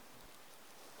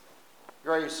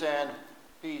Grace and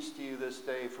peace to you this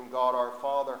day from God our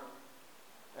Father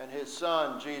and His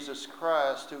Son, Jesus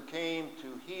Christ, who came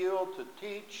to heal, to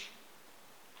teach,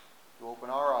 to open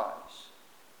our eyes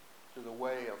to the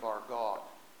way of our God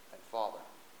and Father.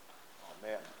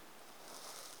 Amen.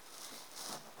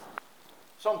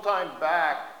 Sometime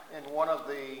back in one of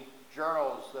the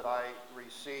journals that I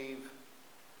received,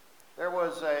 there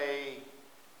was a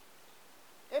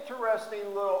interesting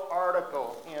little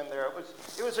article in there.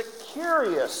 It was a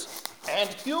curious and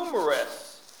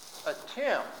humorous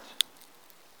attempt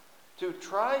to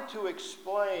try to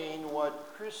explain what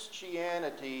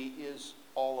Christianity is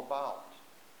all about.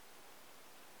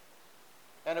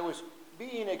 And it was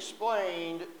being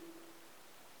explained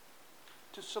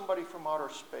to somebody from outer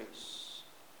space.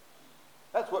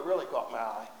 That's what really caught my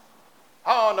eye.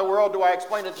 How in the world do I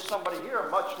explain it to somebody here,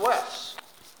 much less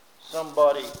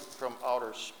somebody from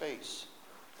outer space?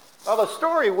 Now, the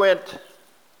story went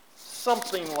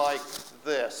something like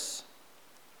this.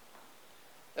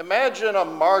 Imagine a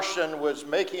Martian was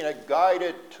making a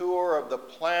guided tour of the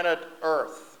planet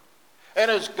Earth,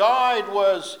 and his guide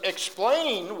was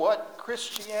explaining what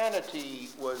Christianity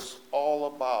was all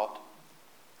about.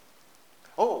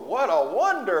 "Oh, what a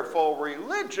wonderful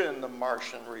religion," the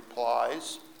Martian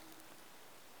replies.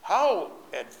 "How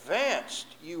advanced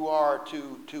you are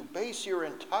to base your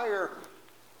entire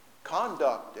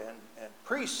conduct and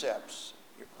precepts,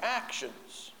 your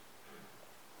actions,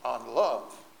 on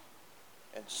love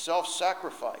and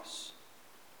self-sacrifice.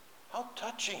 How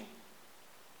touching.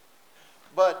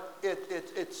 But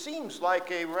it seems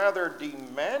like a rather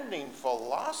demanding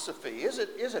philosophy. Is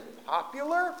it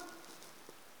popular?"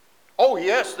 "Oh,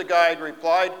 yes," the guide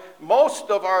replied.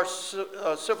 "Most of our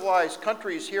civilized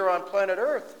countries here on planet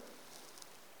Earth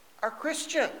are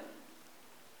Christian."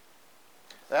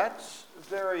 "That's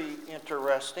very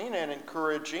interesting and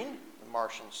encouraging," the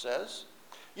Martian says.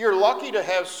 "You're lucky to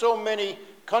have so many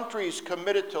countries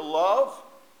committed to love,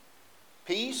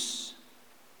 peace,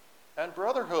 and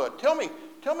brotherhood. Tell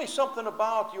me something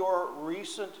about your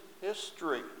recent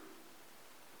history."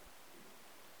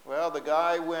 Well, the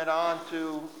guy went on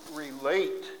to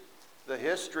relate the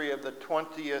history of the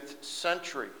 20th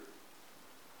century.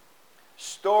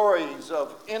 Stories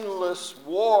of endless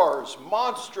wars,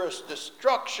 monstrous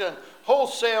destruction,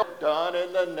 wholesale done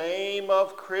in the name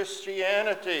of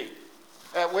Christianity.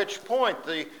 At which point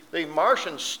the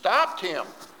Martian stopped him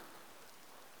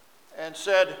and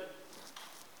said,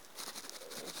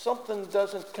 "Something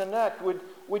doesn't connect.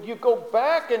 Would you go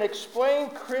back and explain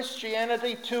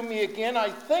Christianity to me again? I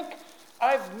think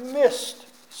I've missed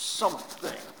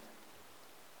something."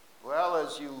 Well,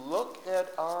 as you look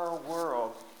at our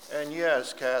world, and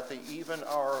yes, Kathy, even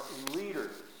our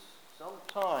leaders,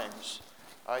 sometimes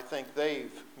I think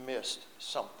they've missed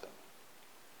something.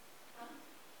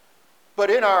 But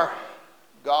in our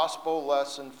gospel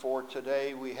lesson for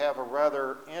today, we have a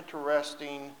rather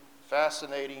interesting,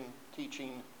 fascinating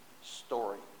teaching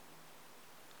story.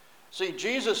 See,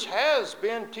 Jesus has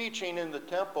been teaching in the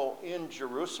temple in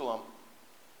Jerusalem,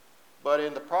 but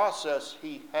in the process,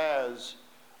 he has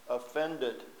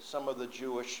offended some of the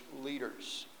Jewish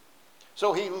leaders.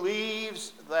 So he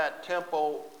leaves that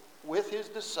temple with his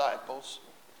disciples,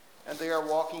 and they are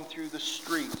walking through the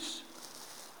streets.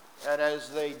 And as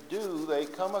they do, they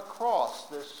come across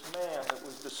this man that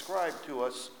was described to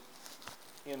us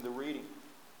in the reading.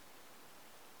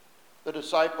 The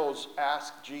disciples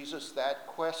ask Jesus that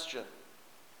question,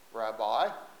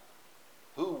 "Rabbi,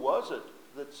 who was it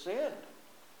that sinned,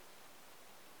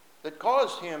 that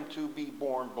caused him to be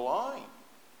born blind?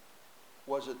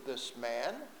 Was it this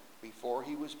man before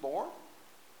he was born?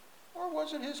 Or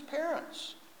was it his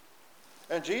parents?"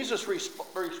 And Jesus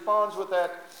responds with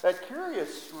that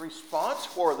curious response,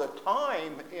 for the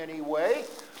time anyway.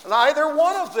 Neither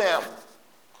one of them,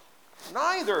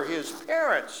 neither his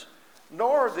parents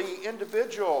nor the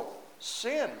individual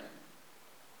sinned.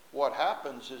 What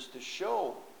happens is to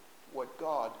show what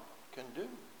God can do.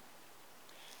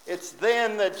 It's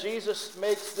then that Jesus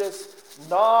makes this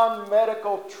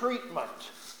non-medical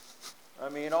treatment. I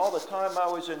mean, all the time I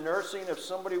was in nursing, if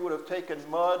somebody would have taken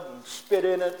mud and spit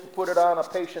in it and put it on a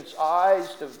patient's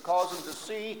eyes to cause him to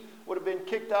see, would have been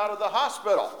kicked out of the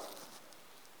hospital.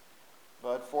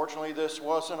 But fortunately, this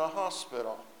wasn't a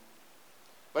hospital.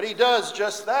 But he does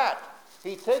just that.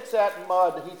 He takes that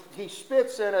mud, he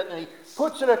spits in it, and he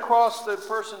puts it across the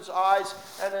person's eyes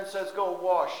and then says, "Go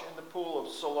wash in the pool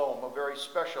of Siloam," a very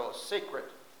special, a sacred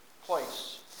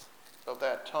place of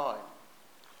that time.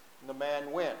 And the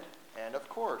man went. And of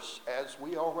course, as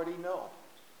we already know,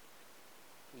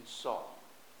 he saw.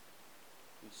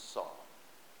 He saw.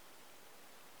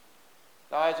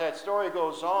 Now, as that story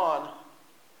goes on,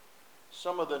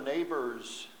 some of the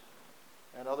neighbors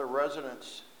and other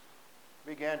residents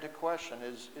began to question,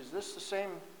 is this the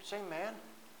same man?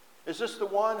 Is this the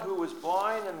one who was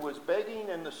blind and was begging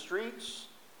in the streets?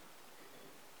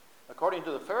 According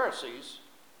to the Pharisees,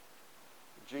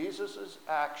 Jesus'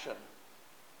 action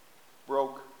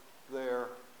broke their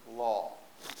law.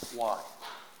 Why?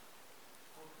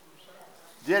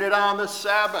 Did it on the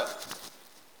Sabbath.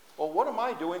 Well, what am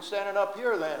I doing standing up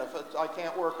here then if I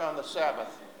can't work on the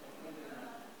Sabbath?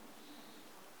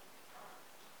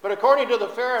 But according to the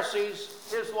Pharisees,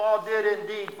 his law did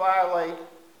indeed violate,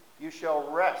 you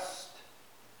shall rest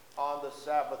on the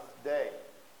Sabbath day.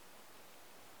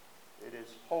 It is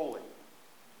holy.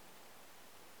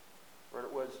 For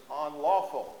it was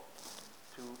unlawful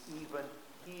to even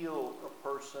heal a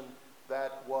person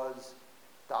that was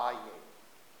dying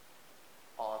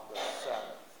on the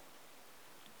Sabbath.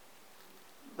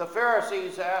 The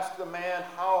Pharisees asked the man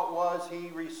how it was he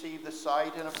received the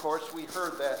sight, and of course we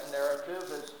heard that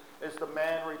narrative as the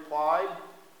man replied.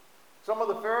 Some of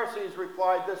the Pharisees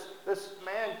replied, this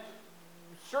man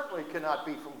certainly cannot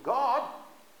be from God.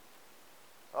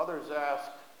 Others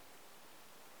asked,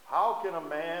 how can a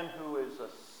man who is a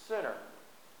sinner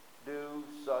do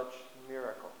such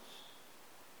miracles?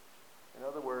 In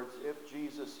other words, if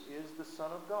Jesus is the Son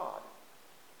of God,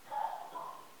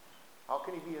 how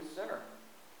can he be a sinner?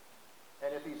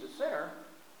 And if he's a sinner,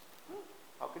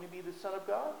 how can he be the Son of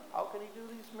God? How can he do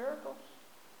these miracles?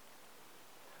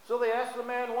 So they asked the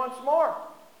man once more.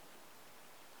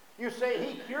 You say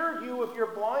he cured you of your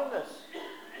blindness.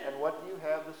 And what do you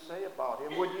have to say about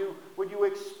him? Would you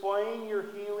explain your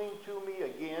healing to me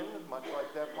again, much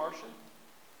like that Martian?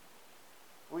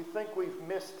 We think we've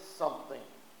missed something.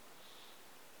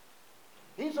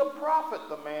 He's a prophet,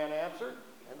 the man answered.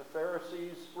 And the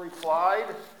Pharisees replied,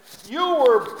 you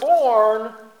were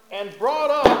born and brought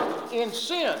up in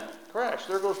sin. Crash,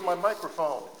 there goes my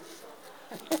microphone.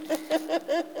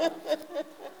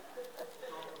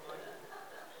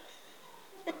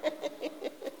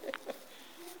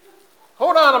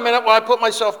 Hold on a minute while I put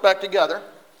myself back together.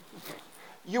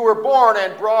 You were born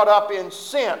and brought up in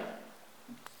sin.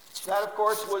 That, of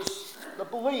course, was the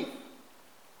belief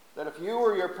that if you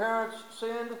or your parents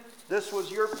sinned, this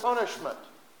was your punishment.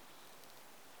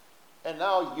 And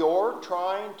now you're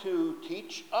trying to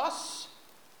teach us?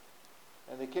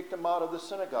 And they kicked him out of the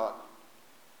synagogue.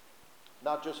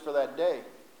 Not just for that day,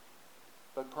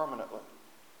 but permanently.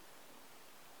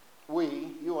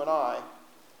 We, you and I,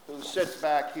 who sit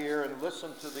back here and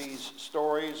listen to these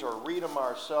stories or read them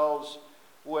ourselves,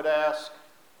 would ask,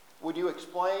 would you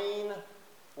explain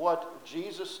what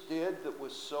Jesus did that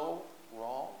was so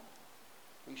wrong?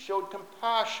 He showed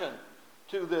compassion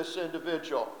to this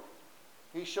individual.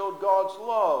 He showed God's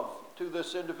love to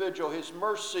this individual, his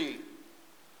mercy.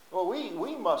 Well,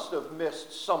 we must have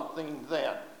missed something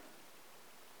then.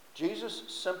 Jesus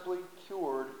simply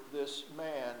cured this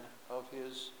man of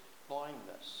his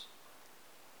blindness.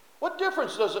 What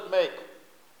difference does it make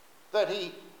that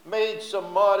he made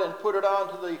some mud and put it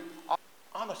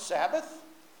on the Sabbath?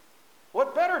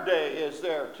 What better day is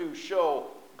there to show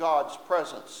God's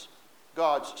presence,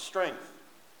 God's strength,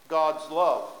 God's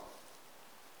love?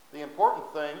 The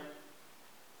important thing,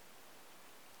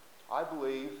 I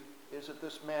believe, is that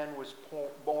this man was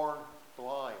born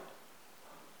blind,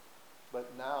 but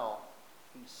now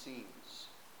he sees.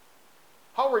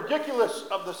 How ridiculous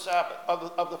of the Sabbath,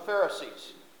 of the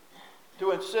Pharisees,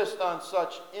 to insist on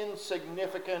such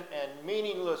insignificant and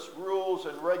meaningless rules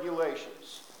and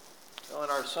regulations. Well, in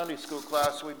our Sunday school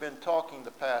class, we've been talking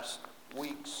the past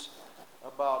weeks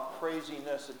about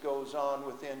craziness that goes on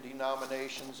within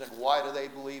denominations and why do they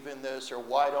believe in this or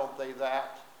why don't they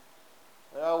that.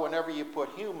 Well, whenever you put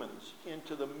humans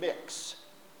into the mix,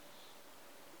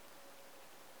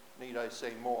 need I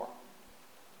say more?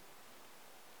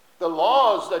 The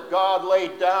laws that God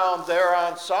laid down there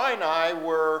on Sinai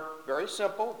were very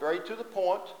simple, very to the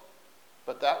point,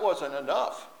 but that wasn't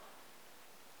enough.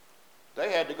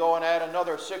 They had to go and add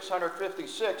another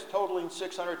 656, totaling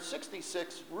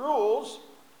 666 rules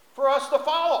for us to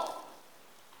follow.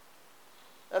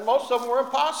 And most of them were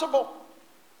impossible.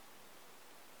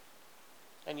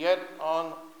 And yet,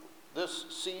 on this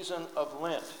season of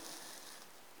Lent,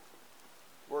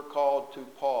 we're called to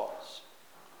pause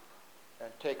and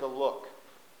take a look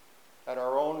at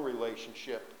our own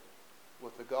relationship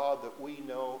with the God that we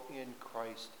know in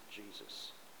Christ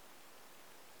Jesus.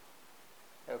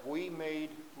 Have we made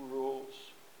rules,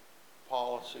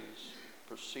 policies,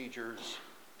 procedures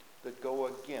that go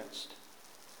against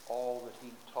all that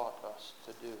he taught us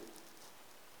to do?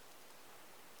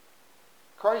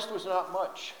 Christ was not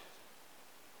much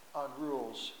on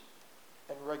rules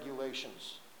and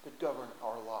regulations that govern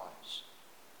our lives.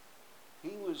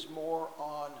 He was more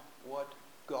on what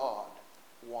God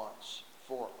wants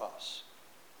for us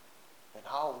and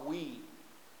how we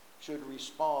should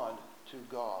respond to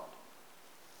God.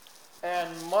 And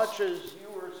much as you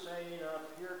were saying up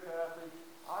here, Kathy,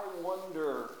 I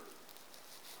wonder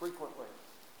frequently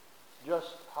just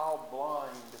how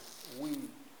blind we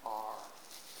are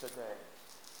today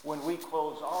when we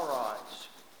close our eyes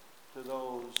to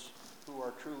those who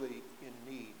are truly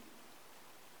in need,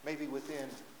 maybe within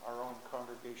our own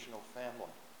congregational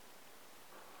family.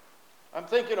 I'm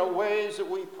thinking of ways that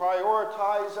we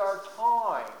prioritize our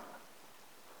time.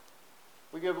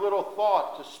 We give little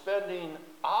thought to spending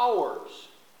hours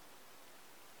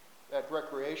at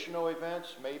recreational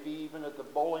events, maybe even at the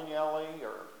bowling alley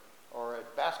or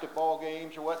at basketball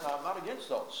games or whatnot. I'm not against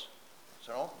those.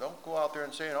 So don't go out there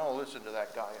and say, oh, listen to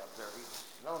that guy up there.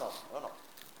 No.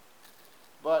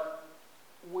 But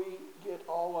we get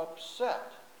all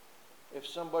upset if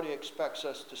somebody expects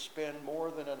us to spend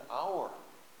more than an hour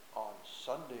on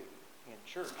Sunday in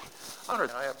church.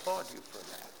 And I applaud you for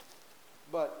that.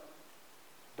 But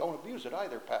don't abuse it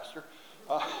either, Pastor.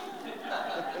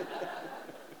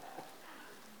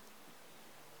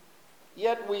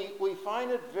 Yet we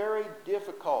find it very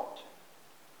difficult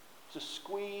to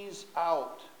squeeze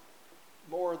out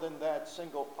more than that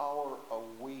single hour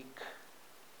a week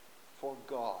for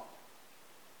God.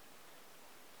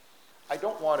 I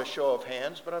don't want a show of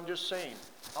hands, but I'm just saying,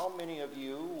 how many of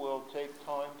you will take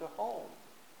time to home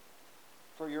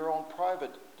for your own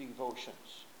private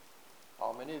devotions?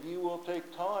 How many of you will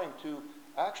take time to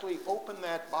actually open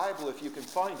that Bible, if you can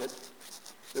find it,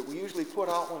 that we usually put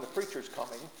out when the preacher's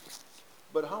coming,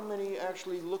 but how many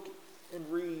actually look and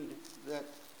read that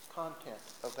content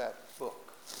of that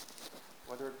book,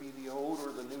 whether it be the Old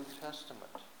or the New Testament?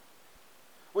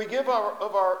 We give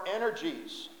of our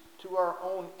energies to our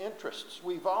own interests.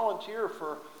 We volunteer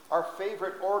for our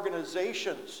favorite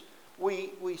organizations.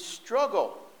 We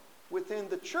struggle within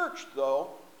the church, though,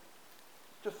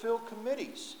 to fill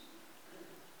committees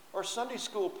or Sunday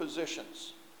school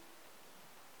positions.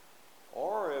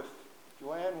 Or if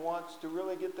Joanne wants to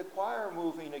really get the choir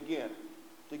moving again,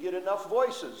 to get enough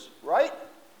voices, right?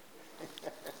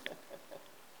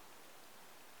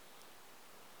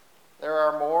 There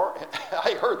are more,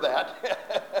 I heard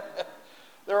that.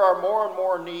 There are more and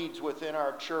more needs within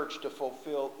our church to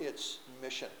fulfill its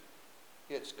mission,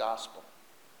 its gospel.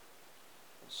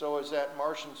 And so as that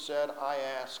Martian said, I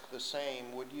ask the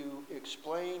same. Would you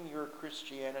explain your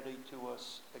Christianity to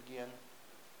us again?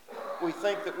 We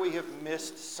think that we have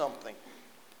missed something.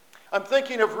 I'm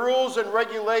thinking of rules and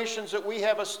regulations that we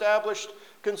have established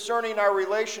concerning our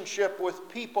relationship with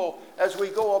people as we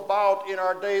go about in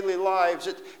our daily lives.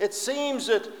 It seems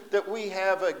that we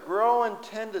have a growing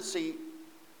tendency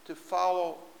to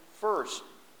follow first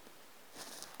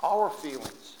our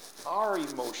feelings, our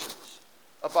emotions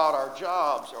about our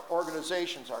jobs, our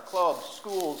organizations, our clubs,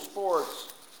 schools,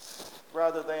 sports,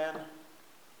 rather than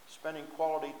spending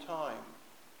quality time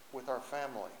with our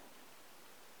family.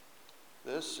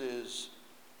 This is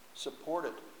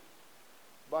supported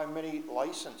by many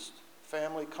licensed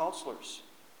family counselors.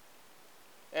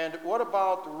 And what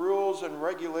about the rules and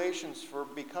regulations for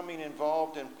becoming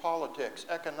involved in politics,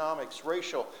 economics,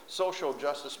 racial, social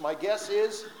justice? My guess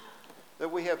is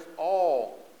that we have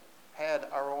all had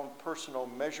our own personal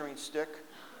measuring stick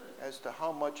as to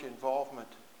how much involvement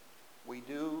we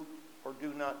do or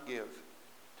do not give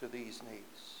to these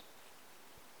needs.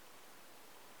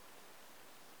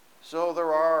 So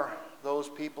there are those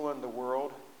people in the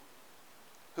world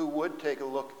who would take a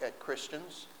look at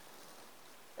Christians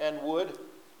and would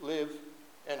live,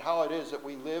 and how it is that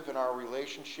we live in our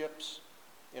relationships,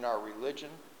 in our religion,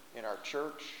 in our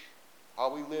church,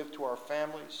 how we live to our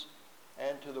families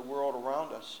and to the world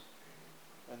around us.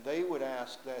 And they would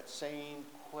ask that same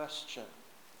question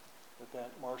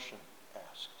that Martian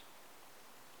asked.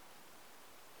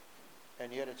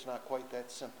 And yet it's not quite that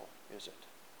simple, is it?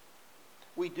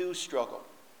 We do struggle.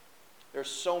 There's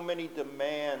so many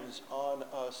demands on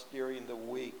us during the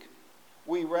week.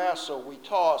 We wrestle, we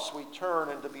toss, we turn,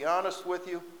 and to be honest with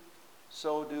you,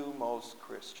 so do most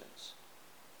Christians.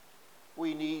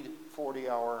 We need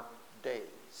 40-hour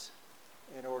days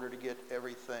in order to get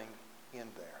everything in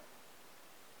there.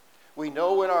 We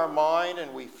know in our mind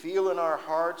and we feel in our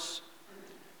hearts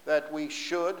that we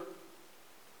should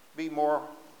be more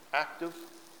active,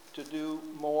 to do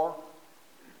more,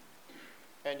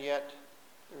 and yet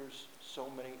there's so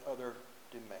many other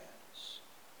demands.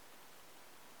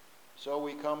 So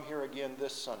we come here again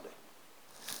this Sunday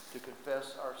to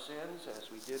confess our sins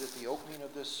as we did at the opening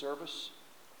of this service,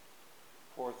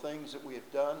 for things that we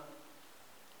have done,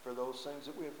 for those things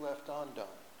that we have left undone.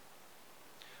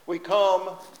 We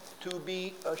come to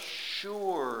be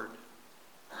assured,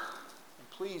 and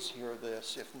please hear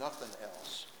this if nothing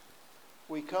else.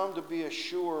 We come to be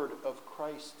assured of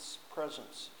Christ's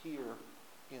presence here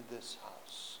in this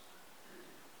house,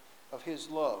 of his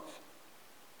love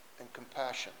and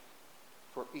compassion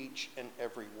for each and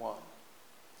every one.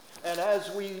 And as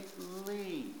we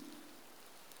leave,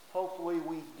 hopefully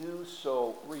we do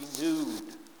so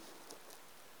renewed,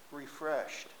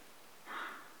 refreshed,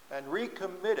 and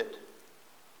recommitted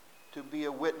to be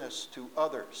a witness to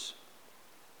others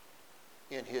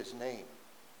in his name,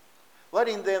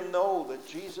 letting them know that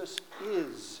Jesus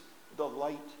is the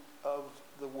light of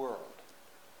the world.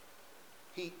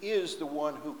 He is the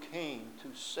one who came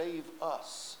to save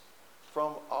us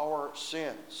from our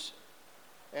sins.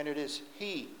 And it is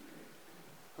he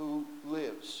who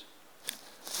lives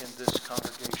in this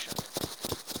congregation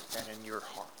and in your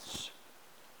hearts.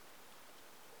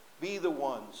 Be the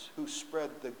ones who spread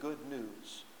the good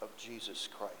news of Jesus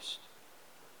Christ.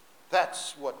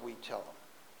 That's what we tell them.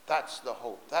 That's the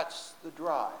hope. That's the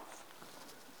drive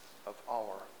of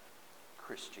our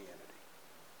Christianity,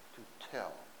 to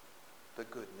tell the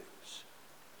good news.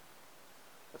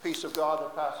 The peace of God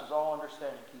that passes all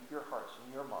understanding, keep your hearts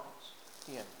and your minds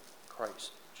in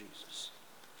Christ Jesus.